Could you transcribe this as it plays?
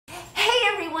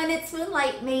everyone, it's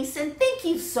Moonlight Mason. Thank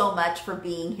you so much for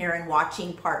being here and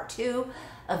watching part 2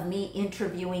 of me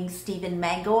interviewing Stephen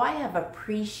Mango. I have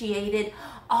appreciated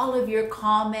all of your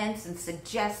comments and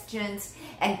suggestions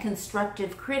and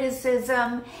constructive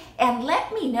criticism. And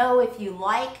let me know if you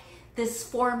like this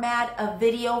format of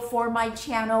video for my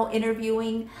channel,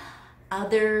 interviewing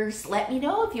others. Let me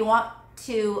know if you want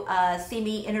to see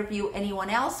me interview anyone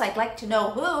else. I'd like to know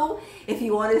who, if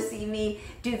you want to see me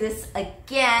do this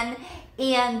again.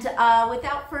 And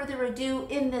without further ado,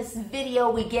 in this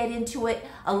video, we get into it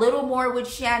a little more with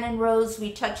Channon Rose.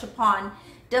 We touch upon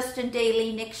Dustin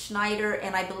Dailey, Nick Snider,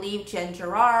 and I believe Jen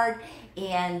Gerard.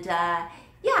 And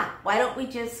yeah, why don't we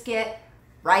just get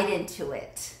right into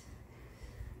it?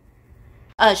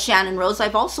 Channon Rose,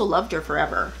 I've also loved her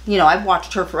forever. You know, I've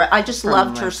watched her forever. I just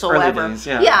loved her so ever. Days,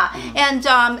 yeah. And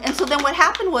so then what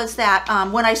happened was that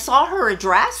when I saw her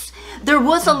address, there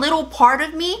was a little part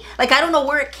of me, like I don't know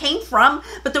where it came from,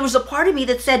 but there was a part of me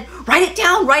that said, write it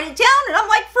down, and I'm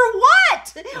like, for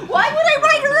what? Why would I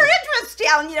write her address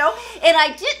down, you know? And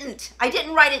I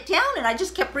didn't write it down, and I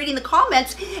just kept reading the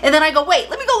comments, and then I go, wait,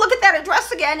 let me go look at that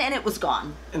address again, and it was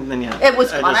gone. And then, yeah. It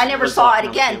was gone. I never saw it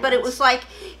again, but it was like,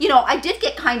 you know, I did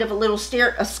get kind of a little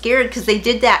scared because they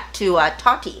did that to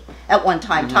Tati at one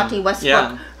time. Tati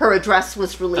Westbrook, her address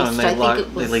was released. I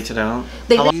think they leaked it out.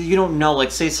 You don't know, like,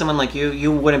 say someone like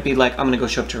you wouldn't be like, I'm gonna go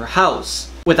show up to her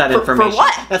house with that information. For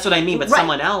what? That's what I mean. But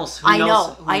someone else who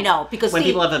knows, I know, because when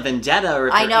people have a vendetta, or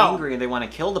if they're angry and they want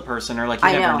to kill the person, or like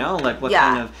you never know like what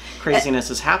kind of craziness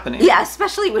is happening. Yeah,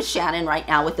 especially with Channon right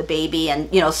now with the baby,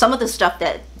 and you know, some of the stuff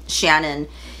that Channon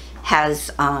has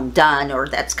done, or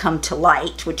that's come to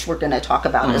light, which we're going to talk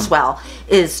about as well,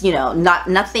 is, you know,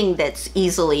 nothing that's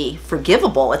easily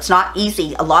forgivable. It's not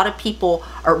easy. A lot of people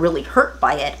are really hurt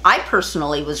by it. I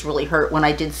personally was really hurt when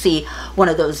I did see one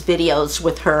of those videos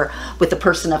with her, with the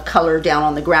person of color down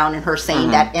on the ground, and her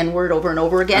saying that N-word over and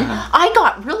over again. I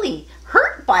got really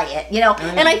hurt by it, you know,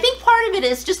 and I think part of it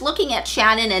is just looking at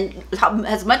Channon, and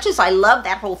as much as I love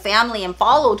that whole family and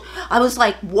followed, I was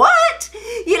like, what?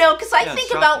 You know, because I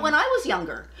think about when I was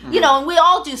younger, you know, and we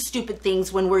all do stupid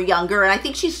things when we're younger, and I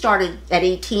think she started at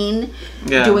 18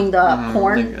 doing the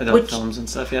porn, the adult films and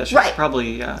stuff. Yeah, she's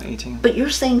probably 18. But you're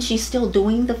saying she's still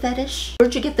doing the fetish?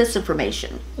 Where'd you get this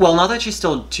information? Well, not that she's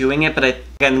still doing it, but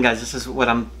again, guys, this is what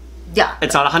I'm... Yeah.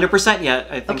 It's not 100% yet.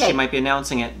 I think she might be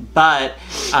announcing it, but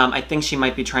I think she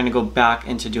might be trying to go back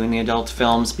into doing the adult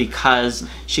films because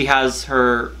she has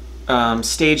her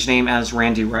stage name as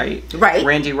Randy Wright. Right.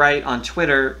 Randy Wright on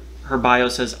Twitter, her bio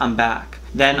says, I'm back.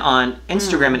 Then on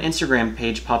Instagram, an Instagram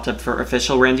page popped up for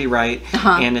official Randy Wright,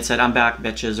 and it said, I'm back,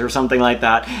 bitches, or something like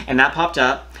that. And that popped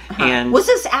up. And was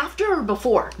this after or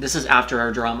before? This is after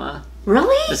our drama.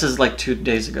 Really? This is like 2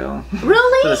 days ago.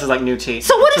 Really? So this is like new tea.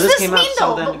 So what does this mean,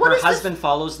 though? So then her husband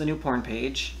follows the new porn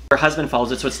page. Her husband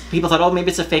follows it, so people thought, oh, maybe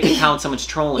it's a fake account, someone's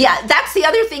trolling. Yeah, that's the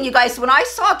other thing, you guys. When I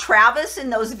saw Travis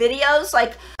in those videos,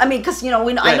 like, I mean, because, you know,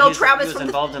 I know Travis from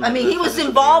he was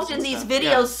involved in these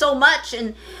videos so much,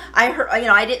 and I heard, you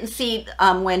know, I didn't see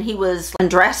when he was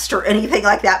undressed or anything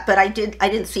like that, but I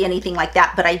didn't see anything like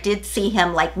that, but I did see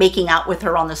him, like, making out with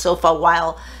her on the sofa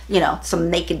while, you know,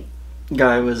 some naked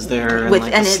guy was there, and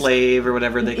like a slave or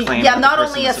whatever they claimed. Yeah, not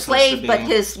only a slave, but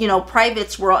his, you know,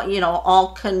 privates were, you know,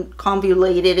 all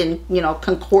convoluted and, you know,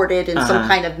 concorded in some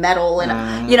kind of metal,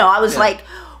 and you know, I was like,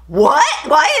 what?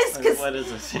 Why is, because what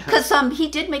is this? Because he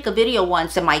did make a video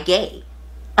once, am I gay?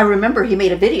 I remember he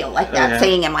made a video like that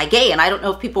saying, am I gay? And I don't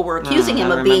know if people were accusing him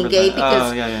of being gay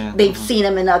because they've seen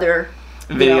him in other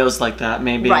videos like that,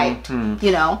 maybe. Right.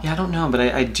 You know? Yeah, I don't know, but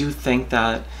I do think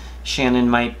that Channon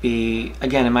might be,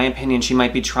 again, in my opinion, she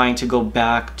might be trying to go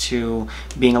back to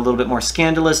being a little bit more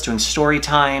scandalous, doing story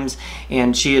times,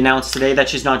 and she announced today that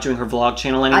she's not doing her vlog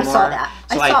channel anymore. I saw that.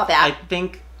 So I saw that. I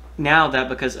think now that,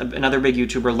 because another big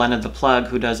YouTuber, Lena the Plug,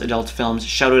 who does adult films,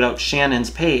 shouted out Shannon's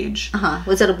page.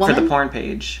 Was it a woman? For the porn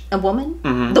page. A woman?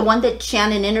 The one that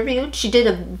Channon interviewed? She did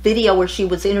a video where she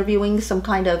was interviewing some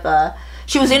kind of,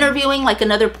 she was interviewing like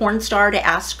another porn star to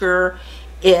ask her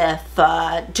if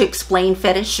to explain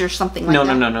fetish or something like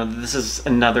that. No. This is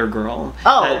another girl.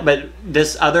 Oh. But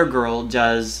this other girl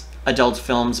does adult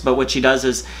films, but what she does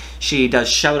is she does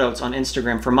shout outs on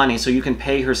Instagram for money, so you can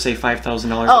pay her, say,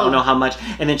 $5,000, I don't know how much,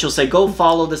 and then she'll say, go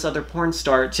follow this other porn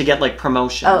star to get like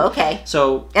promotion. Oh, okay.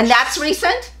 So, and that's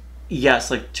recent?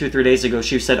 Yes, like 2 or 3 days ago,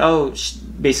 she said, oh,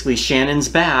 basically Shannon's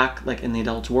back, like in the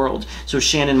adult world. So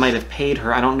Channon might have paid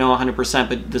her, I don't know 100%,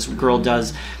 but this girl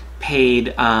does paid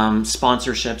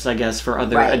sponsorships, I guess, for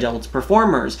other adult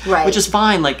performers, which is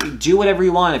fine. Like, do whatever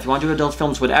you want. If you want to do adult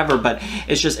films, whatever. But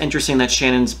it's just interesting that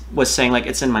Shannon was saying, like,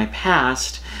 it's in my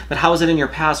past, But how is it in your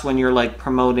past when you're like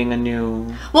promoting a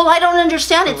new... Well, I don't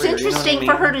understand. career, It's interesting you know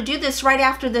what I for her to do this right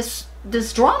after this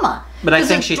drama. But I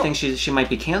think she thinks she might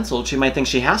be canceled. She might think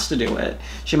she has to do it.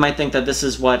 She might think that this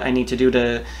is what I need to do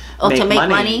to make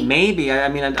money. Maybe. I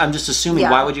mean, I'm just assuming.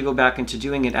 Why would you go back into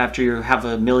doing it after you have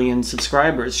 1 million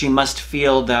subscribers? She must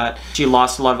feel that she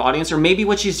lost a lot of audience. Or maybe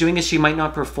what she's doing is she might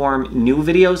not perform new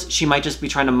videos. She might just be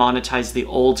trying to monetize the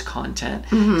old content.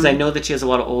 Because I know that she has a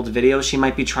lot of old videos. She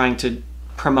might be trying to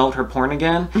promote her porn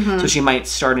again. So she might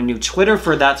start a new Twitter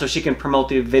for that so she can promote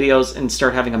the videos and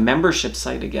start having a membership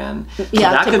site again.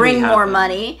 Yeah, to bring more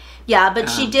money. Yeah, but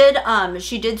she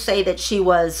did say that she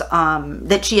was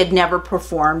that she had never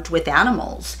performed with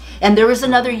animals. And there was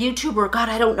another YouTuber, God,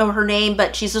 I don't know her name,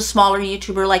 but she's a smaller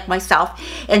YouTuber like myself,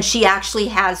 and she actually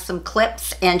has some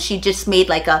clips, and she just made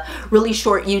like a really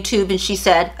short YouTube, and she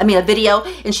said, I mean a video,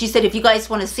 and she said if you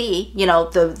guys want to see, you know,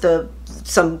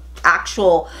 some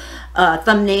actual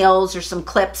thumbnails or some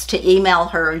clips, to email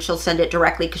her and she'll send it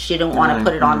directly because she didn't want to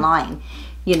put it online.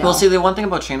 You know. Well, see, the one thing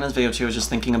about Channon's video too, I was just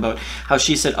thinking about how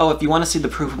she said, oh, if you want to see the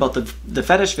proof about the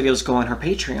fetish videos, go on her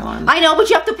Patreon. I know, but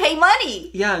you have to pay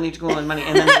money. Yeah, I need to go on money.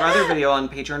 And then her other video on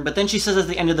Patreon. But then she says at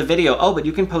the end of the video, oh, but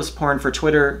you can post porn for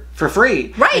Twitter for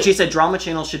free. Right. And she said drama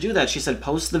channels should do that. She said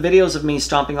post the videos of me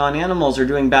stomping on animals or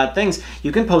doing bad things.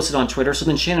 You can post it on Twitter. So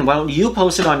then Shannon, why don't you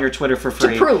post it on your Twitter for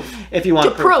free? To prove. If you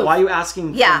want proof. Why are you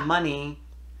asking for money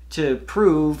to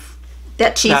prove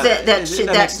that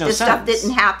this stuff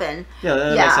didn't happen? Yeah,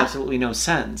 that makes absolutely no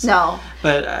sense. No.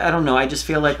 But I don't know, I just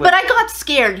feel like... But I got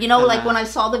scared, you know, like when I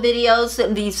saw the videos,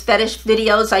 and these fetish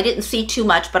videos, I didn't see too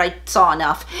much, but I saw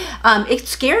enough. It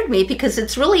scared me because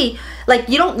it's really, like,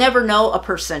 you don't never know a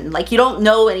person. Like, you don't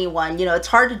know anyone. You know, it's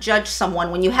hard to judge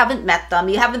someone when you haven't met them,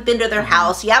 you haven't been to their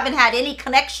house, you haven't had any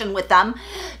connection with them.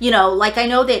 You know, like, I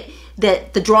know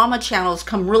that the drama channels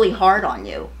come really hard on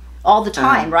you all the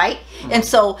time, right? And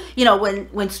so, you know,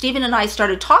 when Steven and I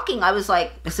started talking, I was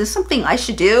like, is this something I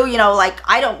should do? You know, like,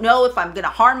 I don't know if I'm going to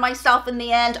harm myself in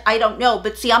the end. I don't know.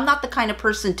 But see, I'm not the kind of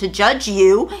person to judge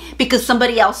you because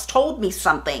somebody else told me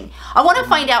something. I want to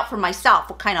find out for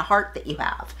myself what kind of heart that you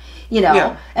have. You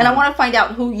know, and I want to find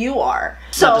out who you are.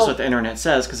 So, not just what the internet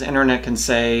says, because the internet can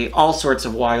say all sorts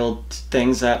of wild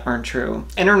things that aren't true.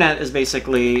 Internet is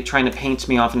basically trying to paint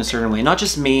me off in a certain way. Not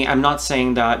just me. I'm not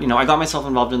saying that, you know, I got myself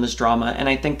involved in this drama, and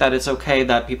I think that it's okay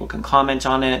that people can comment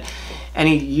on it.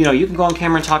 You know, you can go on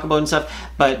camera and talk about it and stuff,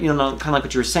 but, you know, kind of like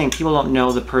what you were saying, people don't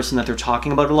know the person that they're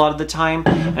talking about a lot of the time,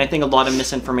 and I think a lot of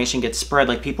misinformation gets spread.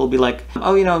 Like, people will be like,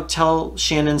 oh, you know, tell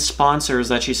Shannon's sponsors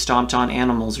that she stomped on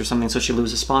animals or something so she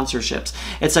loses sponsorships.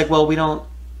 It's like, well, we don't,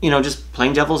 you know, just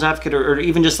playing devil's advocate or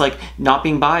even just like not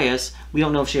being biased, we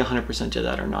don't know if she 100% did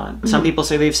that or not. Some people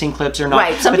say they've seen clips or not.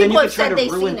 Right. Some but then people you could try have to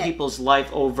ruin people's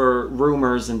life over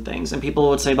rumors and things. And people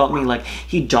would say about me, like,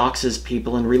 he doxes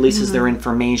people and releases their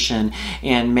information,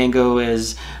 and Mango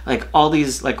is like all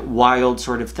these like wild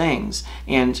sort of things.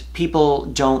 And people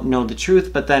don't know the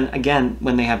truth. But then again,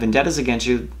 when they have vendettas against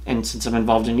you, and since I'm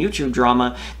involved in YouTube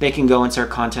drama, they can go and start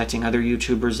contacting other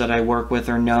YouTubers that I work with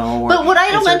or know. But what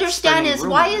I don't understand is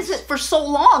why is it for so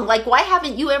long? Like, why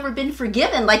haven't you ever been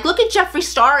forgiven? Like, look at Jeffree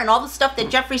Star and all the stuff that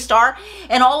Jeffree Star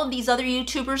and all of these other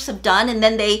YouTubers have done, and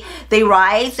then they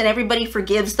rise and everybody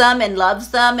forgives them and loves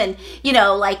them, and, you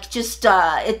know, like, just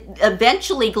it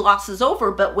eventually glosses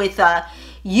over. But with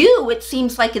you, it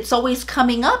seems like it's always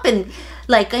coming up. And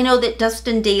like, I know that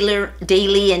Dustin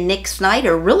Dailey and Nick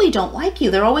Snider really don't like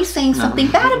you. They're always saying something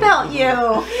bad about you.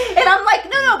 And I'm like,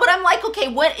 no, but I'm like, okay,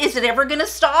 what is it ever gonna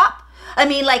stop? I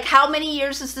mean, like, how many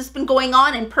years has this been going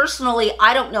on? And personally,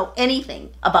 I don't know anything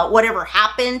about whatever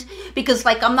happened, because,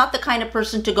 like, I'm not the kind of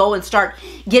person to go and start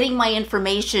getting my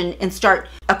information and start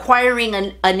acquiring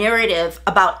a narrative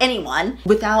about anyone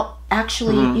without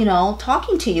actually, you know,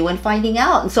 talking to you and finding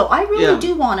out. And so I really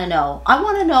do want to know. I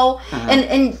want to know.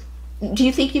 And do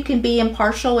you think you can be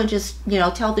impartial and just, you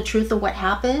know, tell the truth of what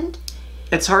happened?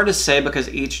 It's hard to say because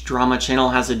each drama channel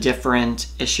has a different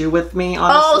issue with me,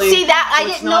 honestly. Oh, see, that I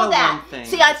didn't know that.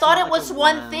 See, I thought it was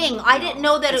one thing. I didn't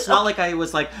know that. It's not like I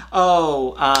was like,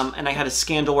 oh, and I had a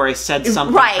scandal where I said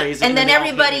something crazy, and then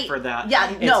everybody for that.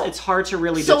 Yeah, no, it's hard to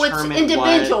really determine. So it's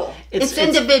individual. It's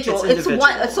individual. It's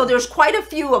one. So there's quite a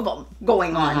few of them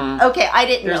going on. Okay, I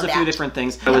didn't know that. There's a few different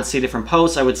things. I would see different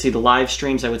posts. I would see the live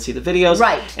streams. I would see the videos.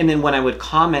 Right. And then when I would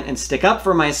comment and stick up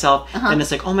for myself, then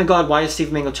it's like, oh my God, why is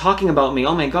Steve Mango talking about me?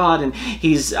 Oh my God, and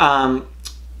he's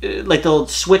like, they'll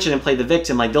switch it and play the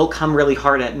victim. Like, they'll come really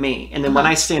hard at me, and then when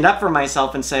I stand up for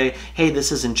myself and say, hey,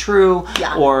 this isn't true,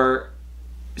 or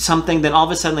something, then all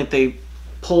of a sudden, like, they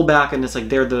pull back and it's like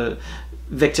they're the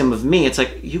victim of me. It's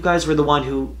like, you guys were the one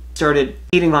who started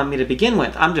hating on me to begin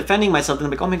with. I'm defending myself, and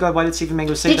I'm like, oh my god, why did Stephen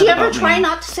Mango say that about me? Did you ever try me?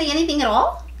 not to say anything at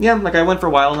all? Yeah, like I went for a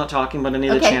while not talking about any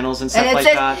of the channels and stuff like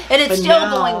that. And it's still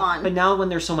going on. But now when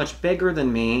they're so much bigger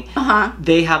than me,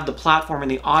 they have the platform and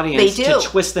the audience to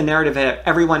twist the narrative and have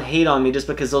everyone hate on me just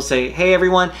because they'll say, hey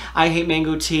everyone, I hate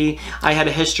Mango Tea. I had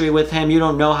a history with him. You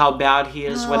don't know how bad he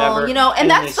is, whatever. You know, and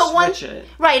that's the one,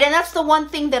 right, and that's the one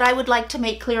thing that I would like to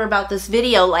make clear about this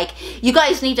video. Like, you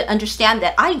guys need to understand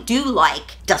that I do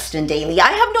like Dustin Dailey.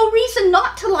 I have no reason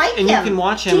not to like him. And you can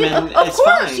watch him and of it's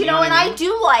course, fine, you know, and I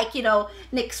do like, you know,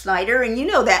 Nick Snider, and you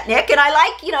know that, Nick, and I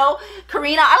like, you know,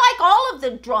 Karina. I like all of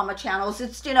the drama channels.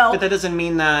 It's, you know. But that doesn't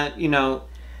mean that, you know,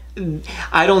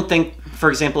 I don't think, for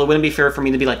example, it wouldn't be fair for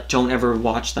me to be like, don't ever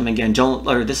watch them again. Don't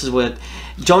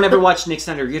ever watch Nick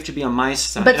Snider. You have to be on my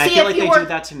side. But and see, I feel like they do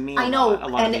that to me a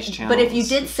lot of these channels. But if you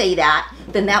did say that,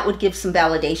 then that would give some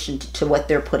validation to what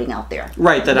they're putting out there.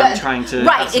 Right, that I'm trying to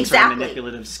have some sort of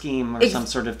manipulative scheme or some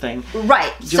sort of thing.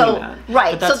 Right. Doing that.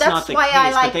 Right. But that's not the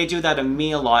case. But they do that to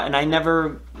me a lot, and I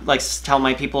never like tell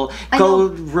my people, go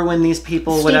ruin these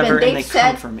people, whatever, and they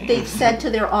come for me. They've said to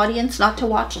their audience not to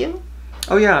watch you?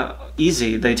 Oh yeah,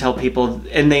 easy. They tell people,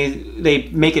 and they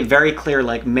make it very clear,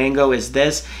 like, Mango is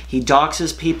this, he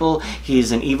doxes people,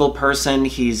 he's an evil person,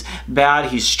 he's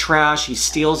bad, he's trash, he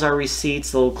steals our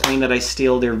receipts. They'll claim that I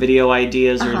steal their video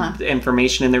ideas or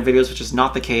information in their videos, which is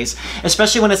not the case,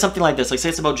 especially when it's something like this. Like, say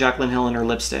it's about Jaclyn Hill and her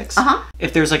lipsticks.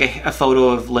 If there's like a photo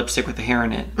of lipstick with a hair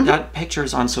in it, that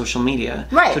picture's on social media.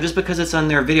 Right. So just because it's on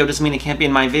their video doesn't mean it can't be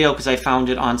in my video because I found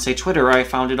it on, say, Twitter, or I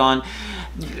found it on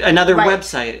another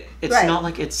website. It's not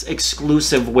like it's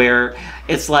exclusive, where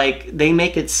it's like they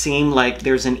make it seem like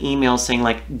there's an email saying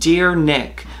like, Dear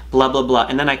Nick, blah blah blah,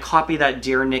 and then I copy that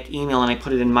Dear Nick email and I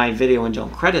put it in my video and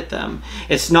don't credit them.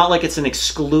 It's not like it's an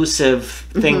exclusive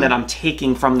thing that I'm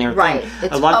taking from their thing.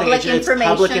 It's a lot public of things, information.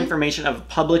 It's public information of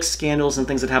public scandals and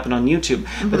things that happen on YouTube.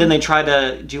 But then they try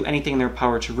to do anything in their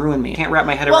power to ruin me. I can't wrap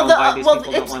my head around why these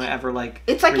people don't want to ever like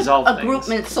resolve a group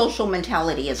social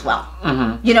mentality as well.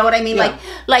 You know what I mean?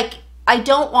 Like I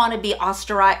don't want to be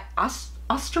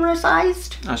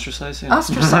ostracized,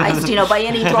 you know, by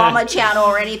any drama channel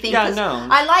or anything.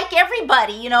 I like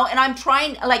everybody, you know, and I'm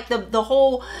trying, like, the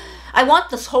whole, I want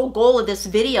this whole goal of this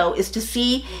video is to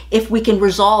see if we can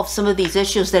resolve some of these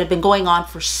issues that have been going on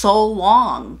for so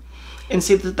long. And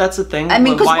see, that's the thing. I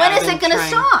mean, because when is it going to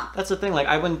stop? That's the thing. Like,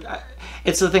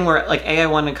 it's the thing where, like, I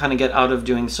want to kind of get out of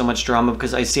doing so much drama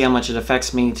because I see how much it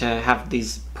affects me to have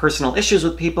these personal issues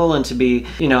with people and to be,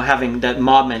 you know, having that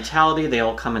mob mentality. They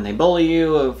all come and they bully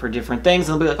you for different things,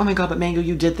 and they'll be like, oh my god, but Mango,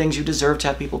 you did things, you deserve to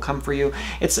have people come for you.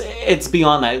 It's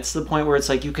beyond that. It's the point where it's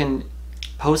like you can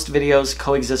post videos,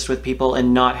 coexist with people,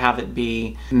 and not have it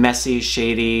be messy,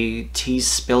 shady, tea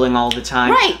spilling all the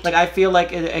time. Right. Like, I feel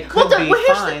like it could be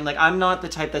fine. Like, I'm not the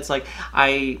type that's like,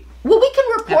 well, we can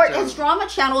report as drama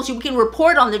channels. We can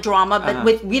report on the drama,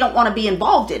 but we don't want to be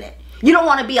involved in it. You don't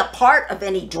want to be a part of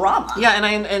any drama. Yeah,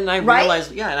 and I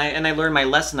realized, and I learned my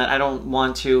lesson that I don't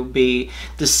want to be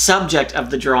the subject of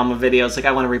the drama videos. Like,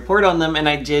 I want to report on them, and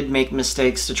I did make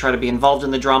mistakes to try to be involved in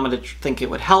the drama to think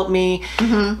it would help me.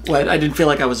 But I didn't feel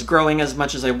like I was growing as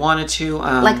much as I wanted to.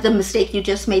 Like the mistake you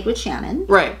just made with Channon.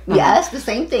 Right. Yes, the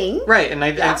same thing. Right, and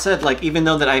I said, like, even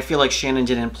though that I feel like Channon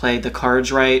didn't play the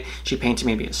cards right, she painted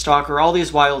me to be a stalker, all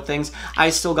these wild things,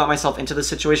 I still got myself into the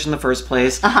situation in the first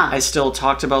place. I still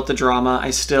talked about the drama.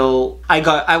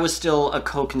 I was still a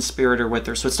co-conspirator with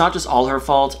her, so it's not just all her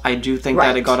fault. I do think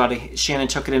that it got out of, Channon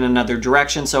took it in another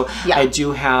direction, so I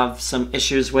do have some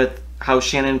issues with how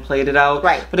Channon played it out.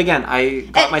 Right. But again, I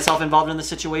got myself involved in the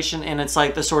situation, and it's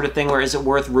like the sort of thing where, is it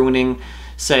worth ruining,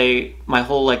 say, my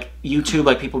whole, like, YouTube,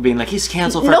 like, people being like, he's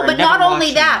canceled for No, but not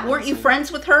only that, weren't you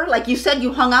friends with her? Like, you said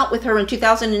you hung out with her in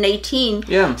 2018.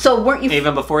 Yeah. So weren't you...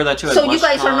 Even before that, too. So you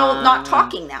guys are not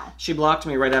talking now. She blocked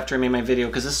me right after I made my video,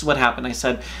 because this is what happened. I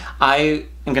said, I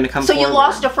am going to come forward. So you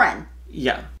lost a friend?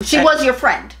 Yeah. She was your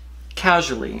friend?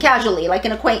 Casually, like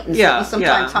an acquaintance that you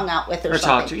sometimes hung out with or something.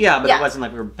 Talked to. Yeah, but it wasn't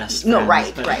like we were best friends. No,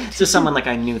 right. It's just someone like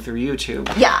I knew through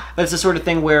YouTube. Yeah. But it's the sort of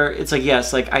thing where it's like,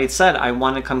 yes, like I said, I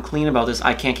want to come clean about this.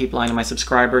 I can't keep lying to my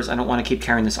subscribers. I don't want to keep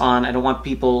carrying this on. I don't want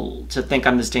people to think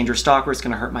I'm this dangerous stalker. It's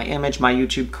going to hurt my image, my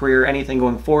YouTube career, anything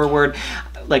going forward.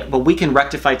 Like, but we can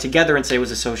rectify together and say it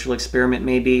was a social experiment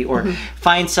maybe, or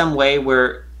find some way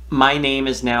where my name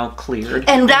is now cleared.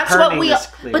 And that's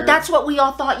what that's what we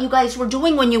all thought you guys were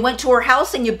doing when you went to her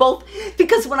house, and you both,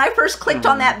 because when I first clicked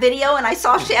on that video and I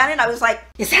saw Channon, I was like,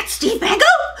 is that Steve Mango?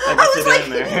 I was like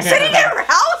sitting in her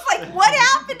house, like, like, what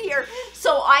happened here?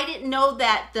 So I didn't know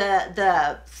that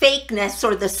the fakeness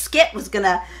or the skit was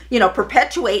gonna, you know,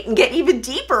 perpetuate and get even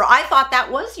deeper. I thought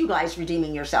that was you guys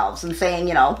redeeming yourselves and saying,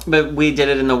 you know. But we did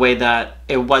it in the way that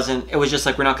it wasn't, it was just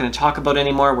like, we're not going to talk about it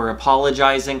anymore, we're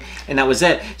apologizing, and that was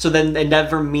it. So then it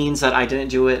never means that I didn't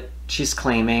do it, she's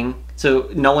claiming.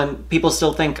 So no one, people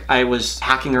still think I was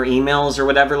hacking her emails or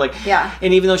whatever. Like, yeah.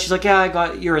 And even though she's like, yeah, I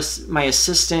got my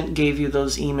assistant gave you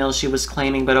those emails she was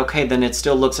claiming, but okay, then it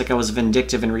still looks like I was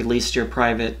vindictive and released your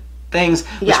private things,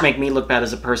 which make me look bad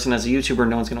as a person, as a YouTuber.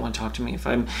 No one's going to want to talk to me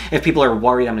if people are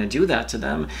worried I'm going to do that to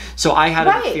them. So I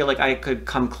had to feel like I could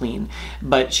come clean,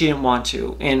 but she didn't want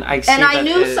to, and I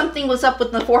knew something was up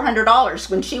with the $400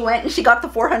 when she went and she got the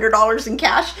 $400 in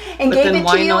cash and gave it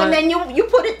to you, and then you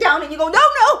put it down and you go, no,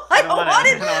 I don't want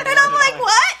it, and I'm like,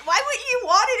 what? Why would you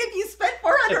want it if you spent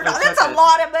 $400? That's a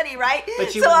lot of money, right? But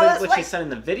what she said in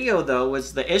the video though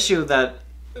was the issue that.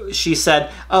 She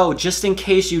said, oh, just in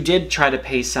case you did try to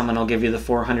pay someone, I'll give you the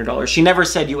 $400. She never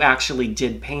said you actually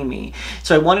did pay me.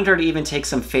 So I wanted her to even take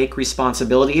some fake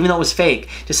responsibility, even though it was fake,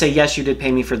 to say, yes, you did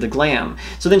pay me for the glam.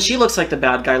 So then she looks like the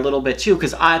bad guy a little bit too,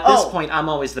 because at this point, I'm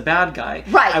always the bad guy.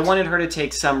 Right. I wanted her to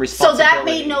take some responsibility. So that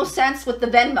made no sense with the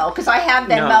Venmo, because I have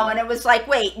Venmo, and it was like,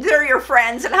 wait, they're your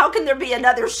friends, and how can there be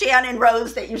another Channon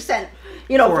Rose that you sent,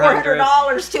 you know,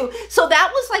 $400 to? So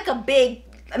that was like a big...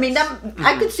 I mean,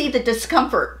 I could see the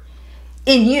discomfort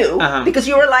in you because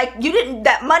you were like, you didn't,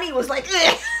 that money was like,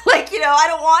 like, you know, I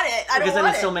don't want it. Because then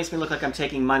it still makes me look like I'm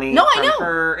taking money from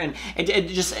her. And it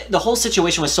just, the whole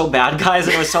situation was so bad, guys,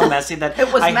 and it was so messy that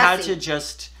I had to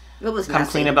just come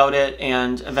clean about it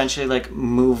and eventually like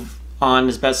move on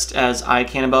as best as I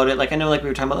can about it. Like, I know, like, we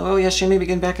were talking about, oh yeah, she may be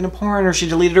getting back into porn, or she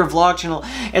deleted her vlog channel.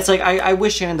 It's like, I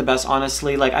wish Shannon the best,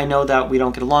 honestly. Like, I know that we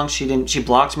don't get along. She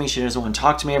blocked me. She doesn't want to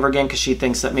talk to me ever again because she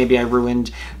thinks that maybe I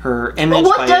ruined her image.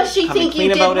 But what does she think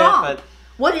you did wrong?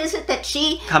 What is it that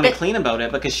she... Coming clean about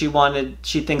it, because she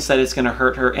thinks that it's going to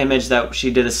hurt her image, that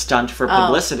she did a stunt for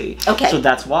publicity. Okay. So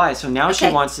that's why. So now she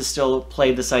wants to still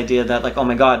play this idea that, like, oh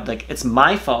my God, like, it's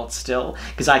my fault still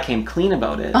because I came clean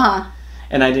about it.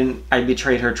 And I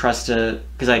betrayed her trust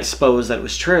because I exposed that it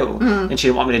was true, and she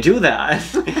didn't want me to do that.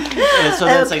 And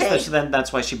so then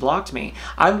that's why she blocked me.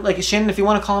 I'm like, Shannon, if you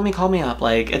want to call me up.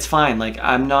 Like, it's fine. Like,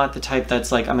 I'm not the type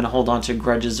that's like, I'm going to hold on to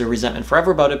grudges or resentment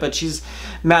forever about it, but she's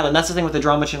mad. And that's the thing with the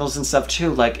drama channels and stuff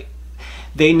too. Like,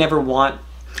 they never want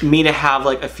me to have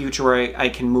like a future where I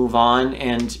can move on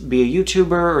and be a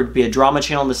YouTuber or be a drama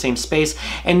channel in the same space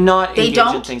and not engage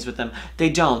in things with them. They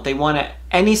don't. They want to,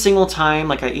 any single time,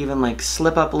 like I even like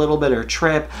slip up a little bit or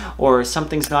trip or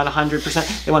something's not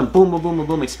 100%, they want to boom, boom, boom, boom,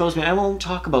 boom, expose me. I won't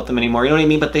talk about them anymore. You know what I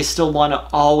mean? But they still want to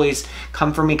always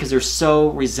come for me because they're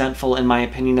so resentful, in my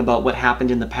opinion, about what happened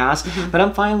in the past. But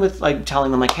I'm fine with like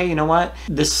telling them like, hey, you know what?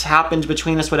 This happened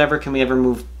between us, whatever. Can we ever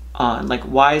move on? Like,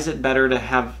 why is it better to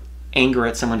have anger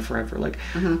at someone forever? Like,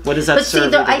 what does that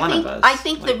serve either one of us? I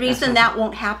think the reason that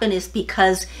won't happen is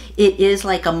because it is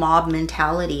like a mob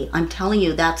mentality. I'm telling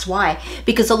you, that's why.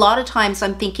 Because a lot of times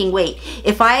I'm thinking, wait,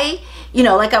 if I, you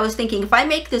know, like I was thinking, if I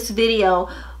make this video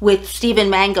with Stephen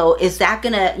Mango, is that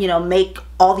gonna, you know, make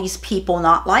all these people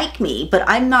not like me? But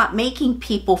I'm not making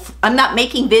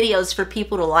videos for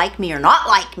people to like me or not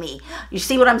like me. You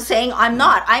see what I'm saying? I'm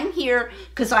not. I'm here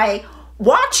because I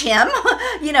watch him,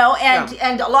 you know,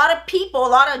 and a lot of people, a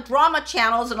lot of drama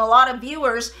channels and a lot of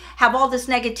viewers have all this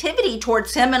negativity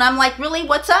towards him, and I'm like, really,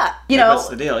 what's up? You know, what's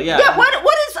the deal? Yeah,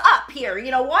 what is up here?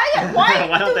 You know, why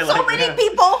do so many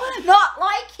people not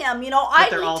like him? You know,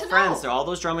 but they're all friends. They're all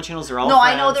those drama channels. They're all friends.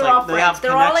 I know they're all friends.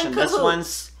 They're all in cahoots. This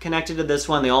one's connected to this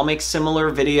one. They all make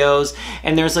similar videos,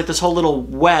 and there's like this whole little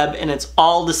web, and it's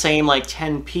all the same, like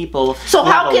 10 people. So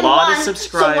how can one?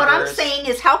 So what I'm saying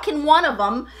is, how can one of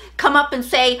them come up and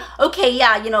say, okay,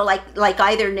 yeah, you know, like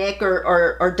either Nick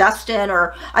or Dustin,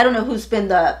 or I don't know who's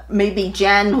been maybe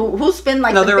Jen, who's been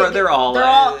like, no, they're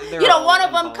all, you know, one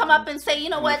of them come up and say, you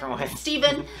know what,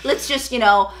 Stephen, let's just, you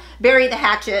know, bury the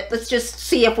hatchet. Let's just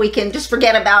see if we can just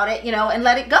forget about it, you know, and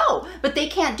let it go. But they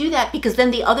can't do that because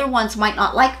then the other ones might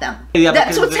not like them. Yeah,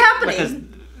 that's what's happening.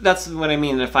 That's what I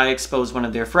mean. If I expose one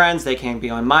of their friends, they can't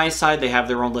be on my side. They have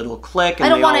their own little clique. And I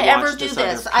don't want to ever do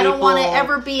this. I don't want to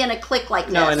ever be in a clique like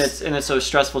this. No, and it's so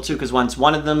stressful too, because once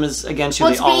one of them is against you,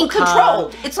 well, it's being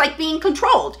controlled. It's like being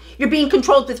controlled. You're being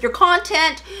controlled with your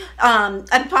content. I'm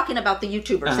talking about the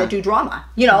YouTubers that do drama.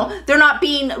 You know, they're not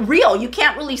being real. You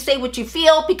can't really say what you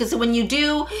feel, because when you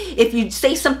do, if you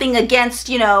say something against,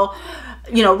 you know,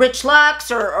 you know, Rich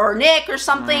Lux or Nick or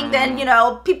something, then, you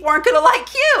know, people aren't going to like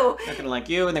you. They're going to like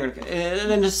you, and they're going to,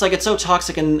 and then it's like, it's so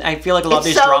toxic, and I feel like a lot of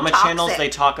these drama channels, they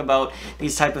talk about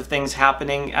these type of things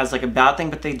happening as like a bad thing,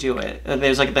 but they do it.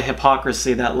 There's like the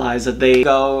hypocrisy that lies, that they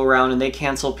go around and they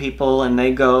cancel people, and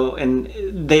they go, and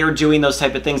they are doing those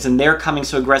type of things, and they're coming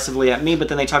so aggressively at me, but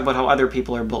then they talk about how other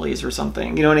people are bullies or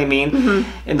something, you know what I mean?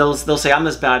 And they'll say I'm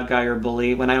this bad guy or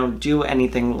bully when I don't do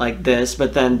anything like this,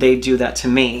 but then they do that to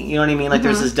me, you know what I mean? Like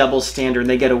there's this double standard, and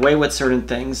they get away with certain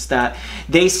things that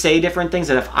they say different things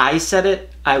that if I said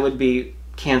it, I would be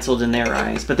canceled in their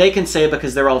eyes, but they can say it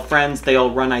because they're all friends, they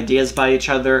all run ideas by each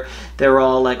other, they're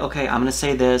all like, okay, I'm gonna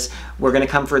say this, we're gonna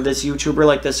come for this YouTuber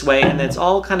like this way, and it's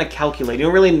all kind of calculated. You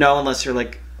don't really know unless you're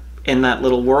like in that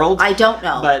little world. I don't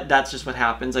know, but that's just what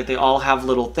happens. Like they all have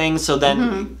little things, so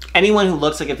then anyone who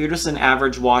looks, like if you're just an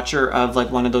average watcher of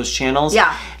like one of those channels,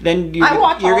 then you're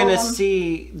gonna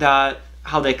see that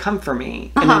how they come for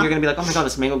me, and then you're gonna be like, oh my god,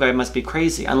 this mango guy must be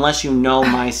crazy, unless you know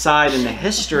my side and the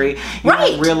history. You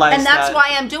don't realize, and that's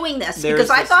why I'm doing this, because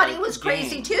I thought he was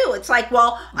crazy too. It's like,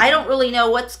 well, I don't really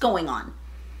know what's going on,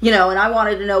 you know, and I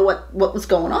wanted to know what was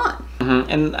going on.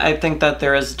 And I think that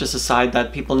there is just a side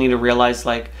that people need to realize,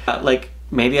 like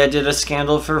maybe I did a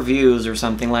scandal for views or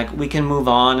something. Like we can move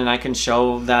on, and I can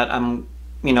show that I'm,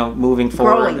 you know, moving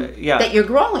forward. That you're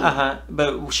growing.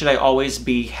 But should I always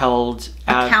be held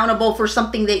accountable for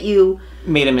something that you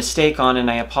made a mistake on, and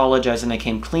I apologize and I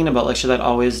came clean about? Like, should that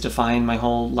always define my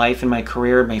whole life and my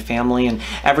career, my family, and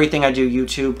everything I do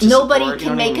YouTube to Nobody support,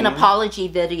 can make an apology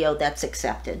video that's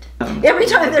accepted. Every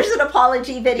time there's an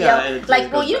apology video,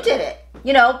 like, well, you did it.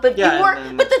 You know, but you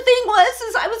weren't. But the thing was,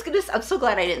 is I'm so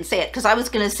glad I didn't say it, because I was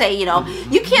going to say, you know,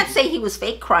 you can't say he was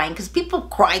fake crying, because people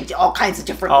cry all kinds of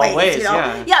different ways. You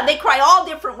know, they cry all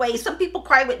different ways. Some people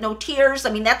cry with no tears.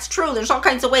 I mean, that's true. There's all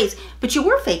kinds of ways. But you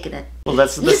were faking it. Well,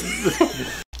 that's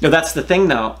no, that's the thing,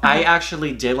 though. I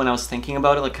actually did, when I was thinking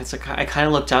about it, like, 'cause I kind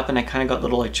of looked up and I kind of got a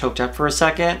little like choked up for a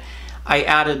second. I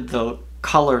added the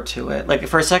color to it. Like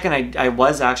for a second, I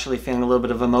was actually feeling a little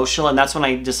bit of emotional, and that's when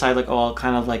I decided, like, oh, I'll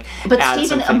kind of like. But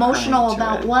Stephen, emotional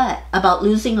about what? About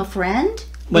losing a friend?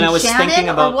 When I was thinking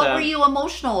about, or what were you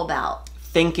emotional about?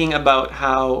 Thinking about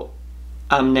how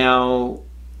I'm now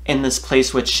in this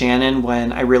place with Channon,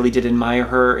 when I really did admire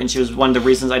her, and she was one of the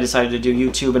reasons I decided to do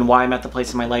YouTube, and why I'm at the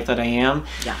place in my life that I am.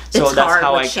 Yeah, so it's hard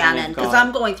with Channon, because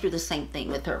I'm going through the same thing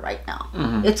with her right now.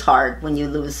 It's hard when you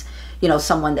lose, you know,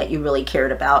 someone that you really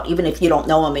cared about, even if you don't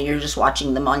know them and you're just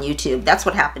watching them on YouTube. That's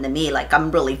what happened to me. Like, I'm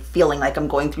really feeling like I'm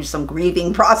going through some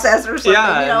grieving process or something,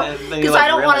 you know, because I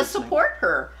don't want to support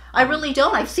her. I really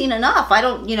don't. I've seen enough. I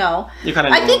don't, you know,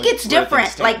 I think it's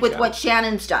different, like with what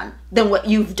Shannon's done than what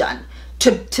you've done,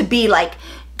 to be like,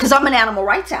 because I'm an animal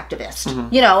rights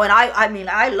activist, you know, and I mean,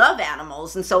 I love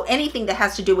animals. And so anything that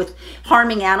has to do with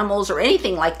harming animals or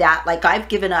anything like that, like, I've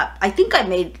given up. I think I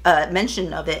made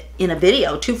mention of it in a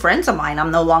video. 2 friends of mine,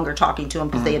 I'm no longer talking to them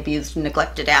because they abused and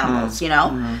neglected animals, you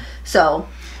know? So.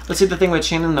 But see, the thing with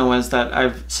Channon, though, is that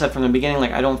I've said from the beginning,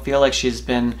 like, I don't feel like she's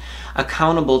been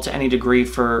accountable to any degree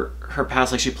for her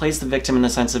past. Like, she plays the victim in the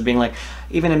sense of being like,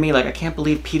 even to me, like, I can't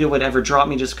believe PETA would ever drop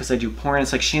me just because I do porn.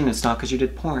 It's like, Channon, it's not because you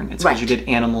did porn. It's because you did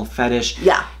animal fetish,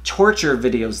 torture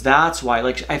videos. That's why.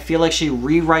 Like, I feel like she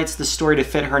rewrites the story to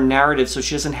fit her narrative, so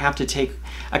she doesn't have to take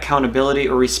accountability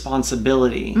or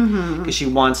responsibility, because she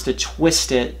wants to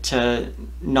twist it to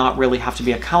not really have to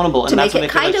be accountable. To and that's make what it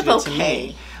I feel kind like of she did to okay.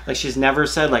 me. Like, she's never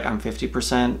said, like, I'm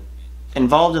 50%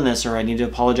 involved in this, or I need to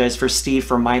apologize for Steve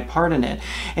for my part in it.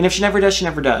 And if she never does, she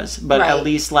never does. But at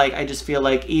least, like, I just feel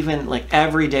like even, like,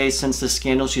 every day since the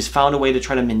scandal, she's found a way to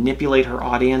try to manipulate her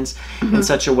audience in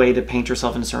such a way to paint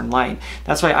herself in a certain light.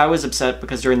 That's why I was upset,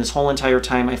 because during this whole entire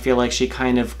time, I feel like she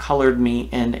kind of colored me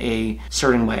in a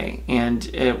certain way, and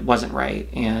it wasn't right.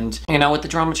 And, you know, with the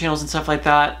drama channels and stuff like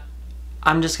that,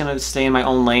 I'm just going to stay in my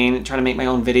own lane and try to make my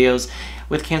own videos.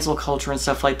 With cancel culture and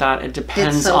stuff like that, it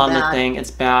depends on the thing. It's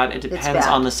bad. It depends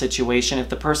on the situation. If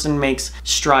the person makes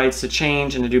strides to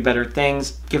change and to do better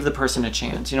things, give the person a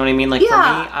chance. You know what I mean? Like,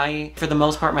 for me, for the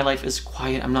most part, my life is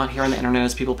quiet. I'm not here on the internet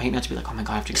as people paint out to be like, oh my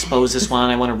god, I have to expose this one.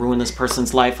 I want to ruin this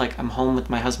person's life. Like, I'm home with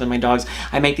my husband, my dogs.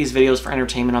 I make these videos for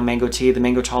entertainment on Mango Tea. The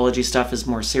Mangotology stuff is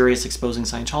more serious, exposing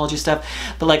Scientology stuff.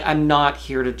 But, like, I'm not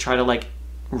here to try to, like,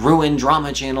 ruin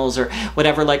drama channels or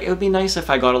whatever. Like, it would be nice if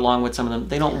I got along with some of them.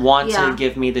 They don't want to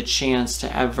give me the chance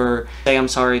to ever say I'm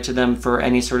sorry to them for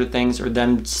any sort of things, or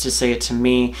them to say it to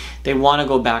me. They want to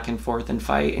go back and forth and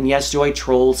fight. And yes, do I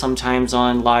troll sometimes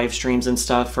on live streams and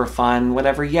stuff for fun,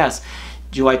 whatever? Yes.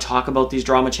 do I talk about these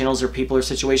drama channels or people or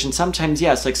situations? Sometimes,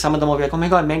 yes. Like, some of them will be like, oh my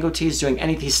God, Mango T's doing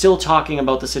anything. He's still talking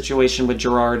about the situation with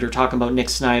Gerard, or talking about Nick,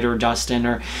 Snider, or Dustin,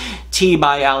 or T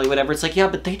by Allie, whatever. It's like, yeah,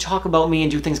 but they talk about me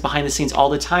and do things behind the scenes all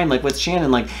the time. Like with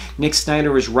Channon, like Nick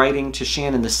Snider was writing to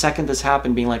Channon the second this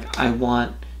happened, being like, I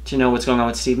want to know what's going on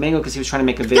with Steve Mango, because he was trying to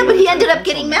make a video. Yeah, but he ended up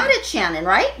getting mad at Channon,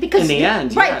 right? Because in the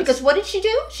end, right? Yes. Because what did she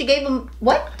do? She gave him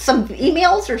what? Some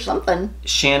emails or something.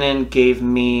 Shannon gave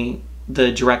me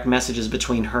the direct messages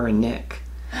between her and Nick.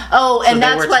 Oh, and so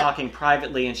that's they were what talking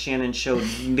privately, and Shannon showed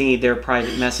me their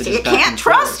private messages. You can't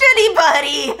trust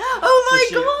anybody. Oh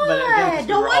my God!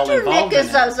 No wonder Nick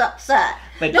is so upset.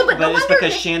 But, no, but it's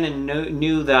because Shannon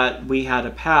knew that we had a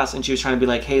past, and she was trying to be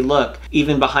like, hey, look,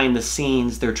 even behind the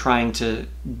scenes, they're trying to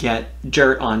get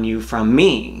dirt on you from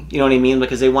me. You know what I mean?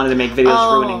 Because they wanted to make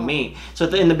videos ruining me. So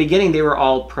in the beginning, they were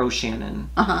all pro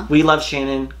Shannon. We love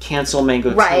Shannon, cancel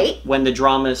Mango T. When the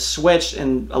drama switched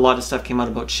and a lot of stuff came out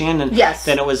about Shannon,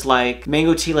 then it was like,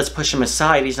 Mango T, let's push him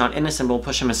aside. He's not innocent, but we'll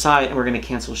push him aside, and we're going to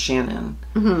cancel Shannon.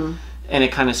 And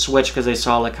it kind of switched because they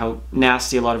saw like how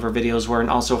nasty a lot of her videos were, and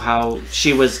also how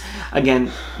she was,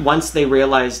 again, once they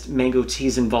realized Mango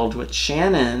T's involved with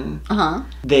Shannon,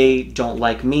 they don't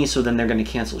like me, so then they're going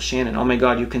to cancel Shannon. Oh my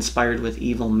God, you conspired with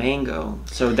evil Mango.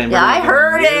 So then I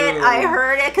heard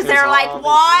it, because they're like,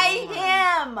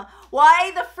 why him?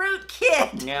 Why the fruit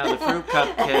kid? Yeah, the fruit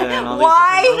cup kid. And all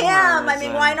why him? I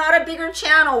mean, why not a bigger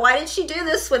channel? Why did she do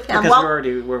this with him?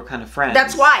 Because we're kind of friends.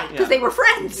 That's why, because they were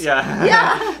friends.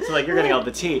 Yeah. So like, you're getting all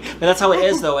the tea. But that's how it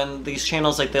is though. And these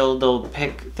channels, like they'll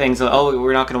pick things. Like, oh,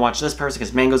 we're not going to watch this person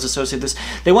because Mango's associated with this.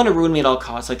 They want to ruin me at all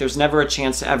costs. Like, there's never a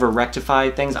chance to ever rectify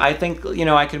things. I think, you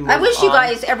know, I could move on. I wish you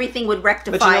guys everything would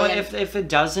rectify. But you know what? If it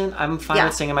doesn't, I'm fine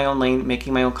with staying in my own lane,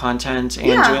 making my own content,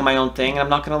 and doing my own thing. And I'm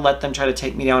not going to let them try to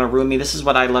take me down or ruin me. This is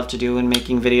what I love to do in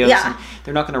making videos. And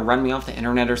they're not going to run me off the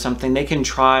internet or something. They can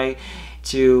try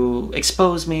to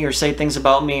expose me or say things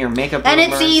about me or make up rumors.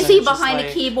 And it's easy behind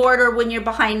a keyboard, or when you're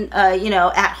behind, you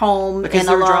know, at home because and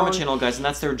they're alone. a drama channel, guys, and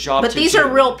that's their job. But these are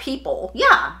real people.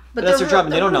 Yeah. But that's their job,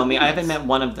 and they don't know me. I haven't met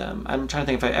one of them. I'm trying to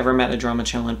think if I ever met a drama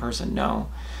channel in person. No.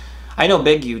 I know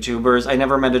big YouTubers. I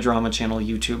never met a drama channel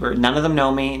YouTuber. None of them know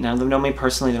me. None of them know me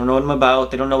personally. They don't know what I'm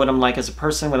about. They don't know what I'm like as a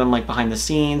person, what I'm like behind the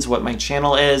scenes, what my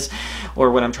channel is,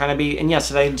 or what I'm trying to be. And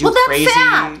yes, I do crazy.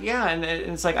 Sad. Yeah, and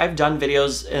it's like I've done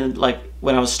videos and like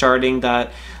when I was starting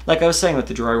that, like I was saying with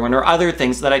the Gerard one, or other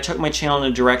things that I took my channel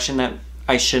in a direction that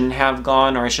I shouldn't have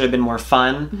gone, or I should have been more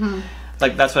fun.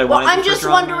 Like, that's what I wanted. Well, I'm just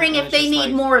wondering if they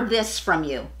need more of this from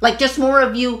you. Like, just more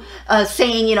of you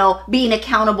saying, you know, being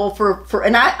accountable for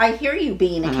and I hear you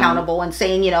being accountable and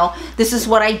saying, you know, this is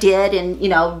what I did, and, you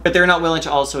know. But they're not willing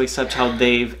to also accept how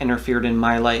they've interfered in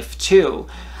my life, too.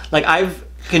 Like, I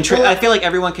feel like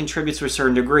everyone contributes to a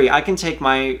certain degree. I can take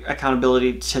my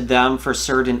accountability to them for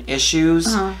certain issues.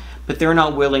 But they're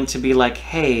not willing to be like,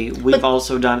 hey, we've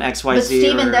also done X, Y, Z. But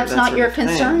Stephen, that's not your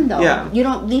concern, though. Yeah. You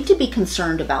don't need to be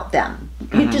concerned about them.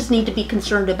 You just need to be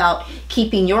concerned about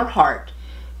keeping your heart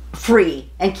free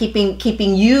and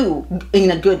keeping you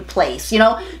in a good place. You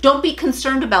know, don't be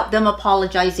concerned about them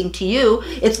apologizing to you.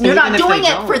 You're not doing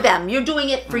it for them. You're doing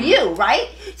it for you, right?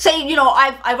 Say, you know,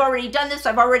 I've already done this.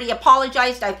 I've already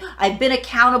apologized. I've been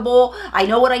accountable. I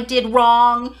know what I did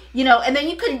wrong. You know, and then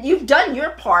you've done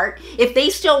your part. If they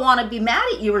still want to be mad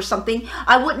at you or something,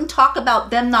 I wouldn't talk about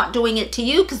them not doing it to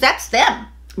you, because that's them.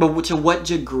 But to what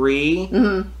degree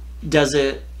does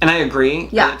it? And I agree.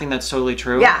 Yeah. I think that's totally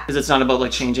true. Yeah. Because it's not about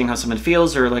like changing how someone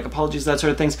feels or like apologies, that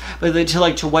sort of things. But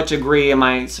to what degree am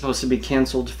I supposed to be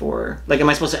canceled for? Like, am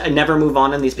I supposed to never move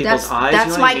on in these people's eyes?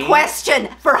 That's my question.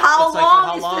 For how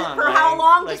long? For how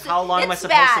long? Like, how long am I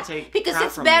supposed to take? Because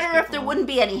it's better if there wouldn't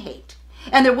be any hate.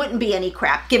 And there wouldn't be any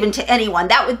crap given to anyone.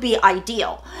 That would be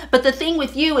ideal. But the thing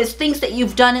with you is things that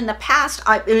you've done in the past,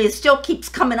 it still keeps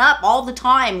coming up all the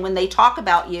time when they talk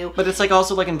about you. But it's like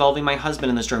also like involving my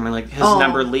husband in this drama. Like, his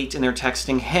number leaked and they're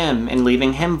texting him and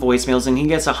leaving him voicemails, and he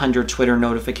gets 100 Twitter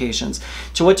notifications.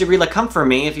 To what degree? Like, come for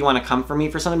me if you want to come for me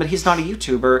for something, but he's not a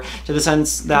YouTuber, to the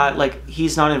sense that like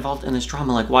he's not involved in this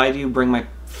drama. Like, why do you bring my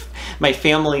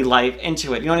family life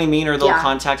into it? You know what I mean? Or they'll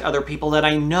contact other people that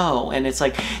I know, and it's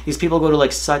like these people go to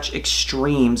like such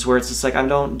extremes where it's just like, I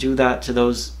don't do that to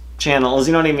those channels.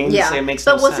 You know what I mean? Yeah. So it makes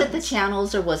but no was sense. It the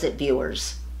channels or was it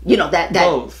viewers? You know, that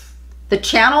both. The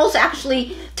channels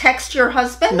actually text your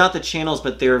husband? Not the channels,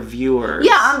 but their viewers.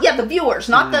 Yeah, the viewers,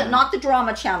 not the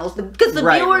drama channels, because the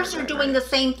viewers are doing the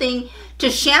same thing to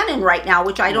Channon right now,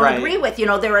 which I don't agree with. You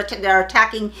know, they're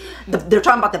attacking. They're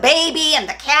talking about the baby and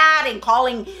the cat and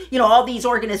calling, you know, all these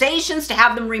organizations to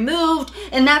have them removed,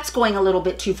 and that's going a little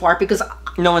bit too far, because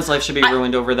no one's life should be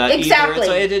ruined over that exactly. either.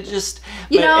 So it just,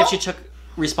 you know, if she took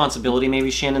responsibility, maybe,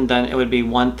 Shannon, then it would be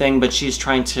one thing, but she's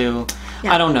trying to,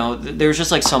 I don't know, there's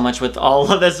just like so much with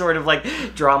all of this sort of like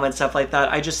drama and stuff like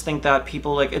that. I just think that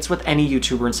people, like, it's with any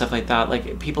YouTuber and stuff like that,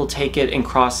 like people take it and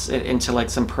cross it into like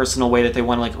some personal way that they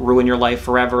want to like ruin your life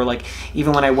forever. Like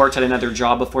even when I worked at another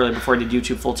job before, like before I did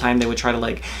YouTube full time, they would try to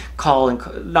like call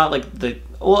and not like the,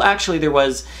 well, actually there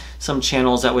was some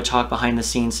channels that would talk behind the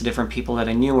scenes to different people that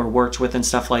I knew or worked with and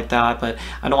stuff like that, but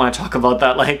I don't want to talk about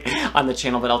that like on the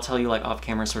channel, but I'll tell you like off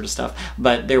camera sort of stuff.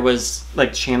 But there was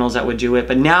like channels that would do it,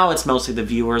 but now it's mostly the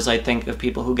viewers, I think, of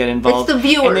people who get involved. It's the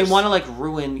viewers. And they want to like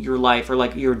ruin your life or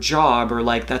like your job or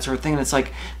like that sort of thing. And it's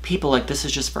like, people, like, this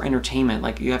is just for entertainment.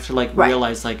 Like you have to like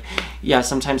realize like, yeah,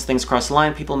 sometimes things cross the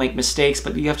line, people make mistakes,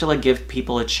 but you have to like give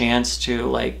people a chance to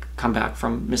like come back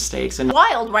from mistakes. And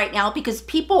wild right now because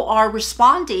people are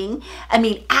responding, I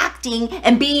mean, acting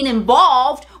and being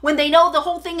involved when they know the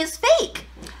whole thing is fake.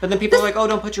 But then people are like, oh,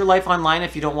 don't put your life online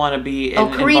if you don't want to be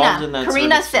involved in that.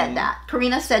 Karina said that.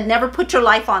 Karina said, never put your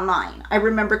life online. I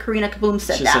remember Karina Kaboom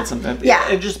said that. She said something.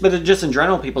 Yeah. But just in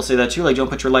general, people say that too. Like, don't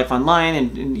put your life online,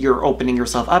 and you're opening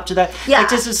yourself up to that. Yeah. Like,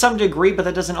 just to some degree, but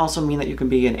that doesn't also mean that you can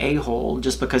be an a-hole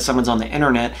just because someone's on the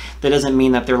internet. That doesn't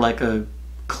mean that they're like a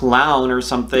clown or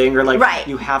something, or like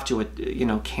you have to, you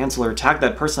know, cancel or attack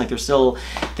that person. Like, they're still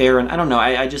there. And I don't know,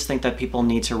 I just think that people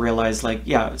need to realize, like,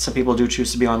 yeah, some people do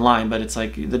choose to be online, but it's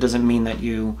like, that doesn't mean that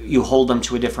you hold them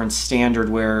to a different standard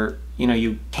where, you know,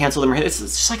 you cancel them. It's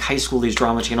just like high school, these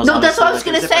drama channels. No, that's what I was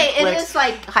like, going to say. It is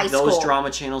like high school. Those drama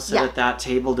channels sit at that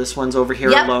table. This one's over here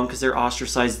alone because they're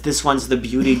ostracized. This one's the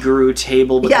beauty guru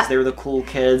table because they're the cool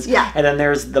kids. Yeah. And then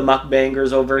there's the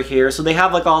mukbangers over here. So they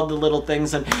have like all the little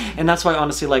things. And that's why,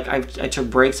 honestly, like I took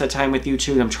breaks at time with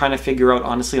YouTube. I'm trying to figure out,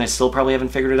 honestly, and I still probably haven't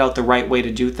figured it out, the right way to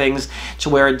do things to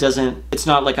where it doesn't, it's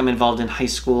not like I'm involved in high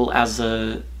school as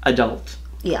a adult.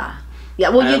 Yeah. Yeah,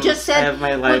 well, you just said... I have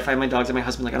my life, I have my dogs, and my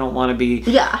husband. Like, I don't want to be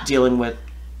dealing with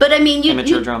but I mean,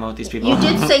 immature drama with these people. You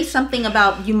did say something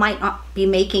about you might not be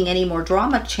making any more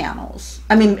drama channels.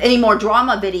 I mean, any more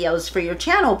drama videos for your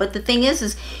channel. But the thing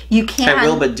is you can... I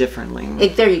will, but differently.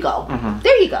 There you go.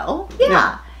 There you go.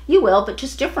 Yeah. You will, but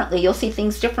just differently. You'll see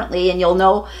things differently, and you'll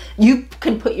know... You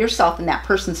can put yourself in that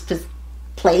person's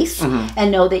place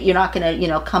and know that you're not going to, you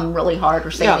know, come really hard or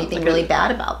say anything like really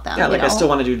bad about them. Yeah, like, I still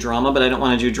want to do drama, but I don't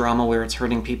want to do drama where it's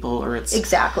hurting people or it's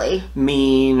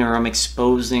mean or I'm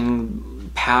exposing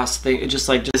past things. It's just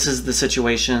like, this is the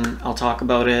situation, I'll talk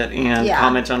about it and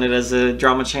comment on it as a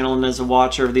drama channel and as a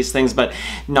watcher of these things, but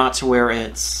not to where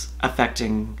it's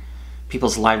affecting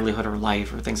people's livelihood or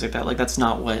life or things like that. Like, that's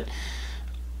not what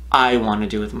I want to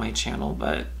do with my channel,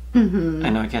 but I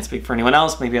know I can't speak for anyone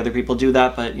else. Maybe other people do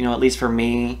that, but, you know, at least for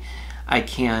me, I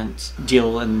can't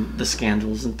deal in the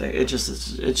scandals and things.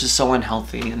 It's just so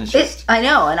unhealthy, and it's just... I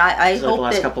know, and I hope like the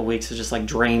last couple of weeks has just like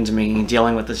drained me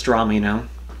dealing with this drama, you know?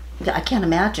 I can't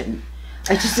imagine.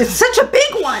 It's such a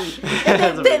big one.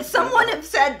 Someone have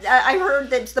said, I heard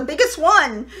that it's the biggest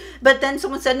one, but then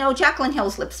someone said, no, Jaclyn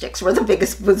Hill's lipsticks was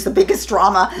the biggest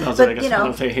drama. But, you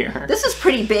know, this is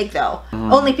pretty big though,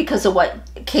 only because of what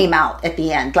came out at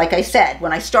the end. Like I said,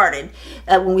 when I started,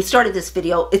 when we started this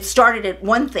video, it started at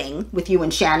one thing with you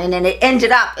and Shannon, and it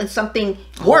ended up in something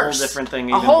worse.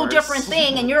 A whole different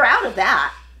thing, and you're out of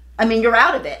that. I mean, you're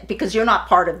out of it because you're not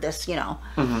part of this, you know.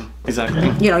 Exactly.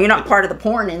 You know, you're not part of the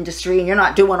porn industry, and you're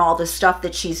not doing all this stuff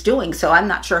that she's doing. So I'm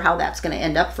not sure how that's going to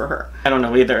end up for her. I don't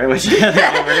know either. We're going to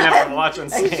have to watch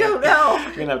and see. I don't know.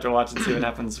 We're going to have to watch and see what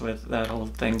happens with that whole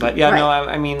thing. But yeah, no,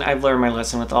 I mean, I've learned my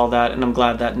lesson with all that, and I'm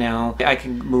glad that now I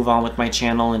can move on with my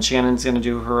channel, and Shannon's going to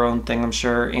do her own thing, I'm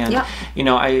sure. And, you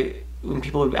know, when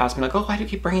people would ask me like, oh, why do you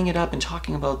keep bringing it up and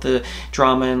talking about the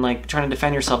drama and like trying to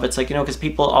defend yourself? It's like, you know, because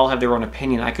people all have their own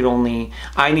opinion.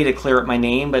 I need to clear up my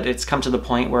name, but it's come to the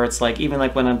point where it's like, even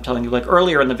like when I'm telling you like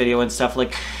earlier in the video and stuff,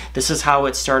 like this is how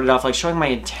it started off, like showing my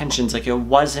intentions. Like, it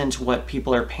wasn't what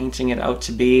people are painting it out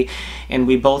to be, and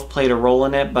we both played a role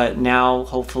in it, but now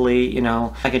hopefully, you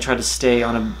know, I can try to stay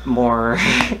on a more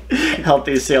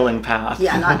healthy sailing path.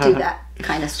 Yeah, not do that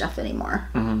kind of stuff anymore.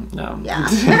 No. Yeah.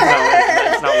 It's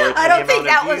not worth it. I don't think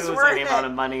that was worth any amount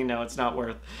of money. No, it's not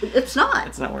worth. It's not.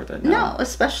 It's not worth it. No,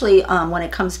 especially when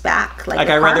it comes back. Like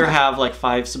I'd rather have like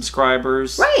 5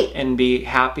 subscribers and be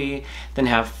happy than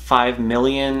have 5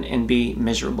 million and be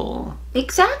miserable.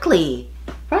 Exactly.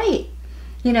 Right.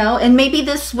 You know, and maybe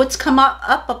this, what's come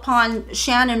up upon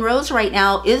Channon Rose right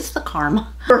now is the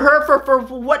karma for her for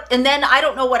what, and then I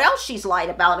don't know what else she's lied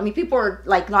about. I mean, people are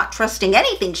like not trusting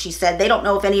anything she said. They don't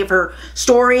know if any of her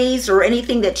stories or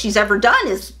anything that she's ever done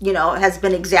is, you know, has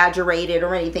been exaggerated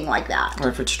or anything like that. Or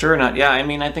if it's true or not. Yeah, I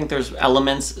mean, I think there's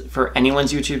elements for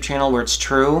anyone's YouTube channel where it's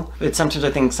true. But sometimes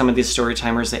I think some of these story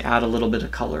timers, they add a little bit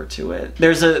of color to it.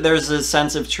 There's a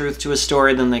sense of truth to a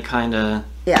story, then they kind of...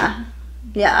 Yeah.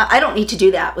 Yeah, I don't need to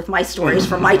do that with my stories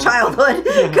from my childhood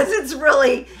because it's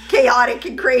really chaotic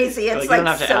and crazy. It's like, you don't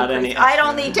have to so add crazy. any extra. I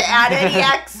don't need to add any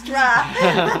extra.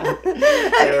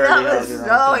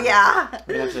 Yeah.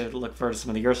 We have to look forward to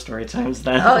some of your story times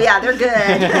then. Oh yeah, they're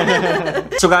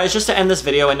good. So guys, just to end this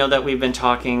video, I know that we've been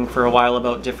talking for a while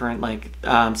about different like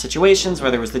situations,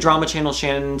 whether it was the drama channel,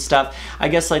 Channon stuff. I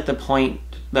guess like the point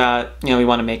that, you know, we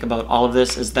want to make about all of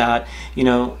this is that, you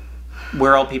know,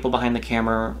 we're all people behind the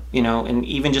camera, you know, and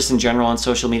even just in general on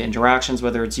social media interactions,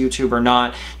 whether it's YouTube or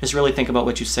not, just really think about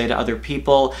what you say to other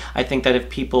people. I think that if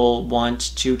people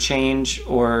want to change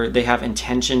or they have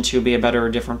intention to be a better or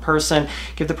different person,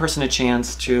 give the person a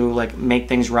chance to like make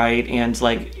things right. And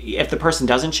like, if the person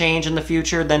doesn't change in the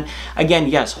future, then again,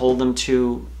 yes, hold them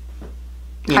to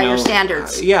higher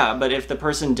standards. Yeah, but if the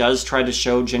person does try to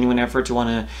show genuine effort to want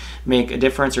to make a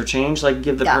difference or change, like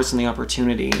give the person the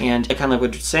opportunity. And I kind of like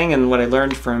what you're saying, and what I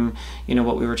learned from, you know,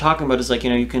 what we were talking about is like, you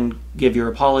know, you can give your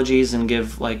apologies and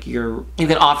give like you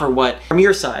can offer what from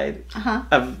your side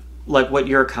of like what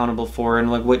you're accountable for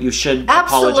and like what you should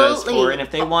apologize for. And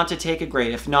if they want to take it,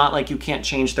 great. If not, like you can't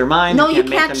change their mind. No, you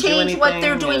can't change what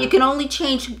they're doing. You can only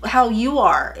change how you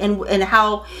are and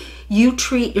how you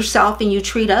treat yourself and you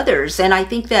treat others. And I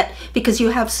think that because you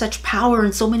have such power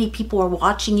and so many people are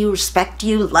watching you, respect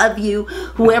you, love you,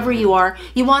 whoever you are,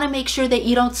 you want to make sure that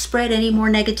you don't spread any more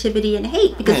negativity and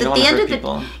hate, because at the end of the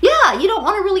you don't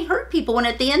want to really hurt people. And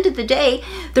at the end of the day,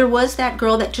 there was that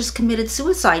girl that just committed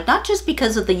suicide, not just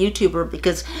because of the YouTuber,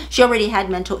 because she already had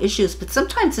mental issues, but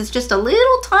sometimes it's just a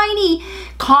little tiny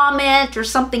comment or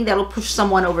something that'll push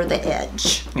someone over the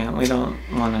edge. Yeah, we don't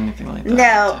want anything like that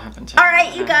to happen to All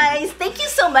right, you guys. Thank you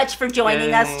so much for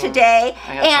joining us today.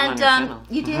 And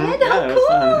you did? Yeah,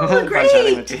 oh, cool.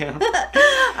 Great. You.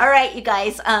 All right, you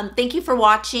guys. Thank you for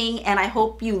watching, and I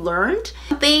hope you learned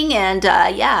something. And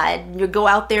yeah, you go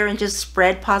out there and just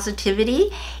spread positivity.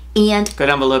 And go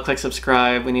down below, click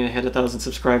subscribe. We need to hit 1,000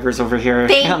 subscribers over here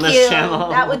on this channel.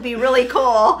 That would be really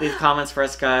cool. Leave comments for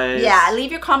us, guys. Yeah,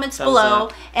 leave your comments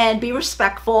below and be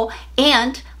respectful.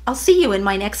 And I'll see you in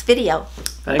my next video.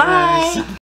 Bye. Guys.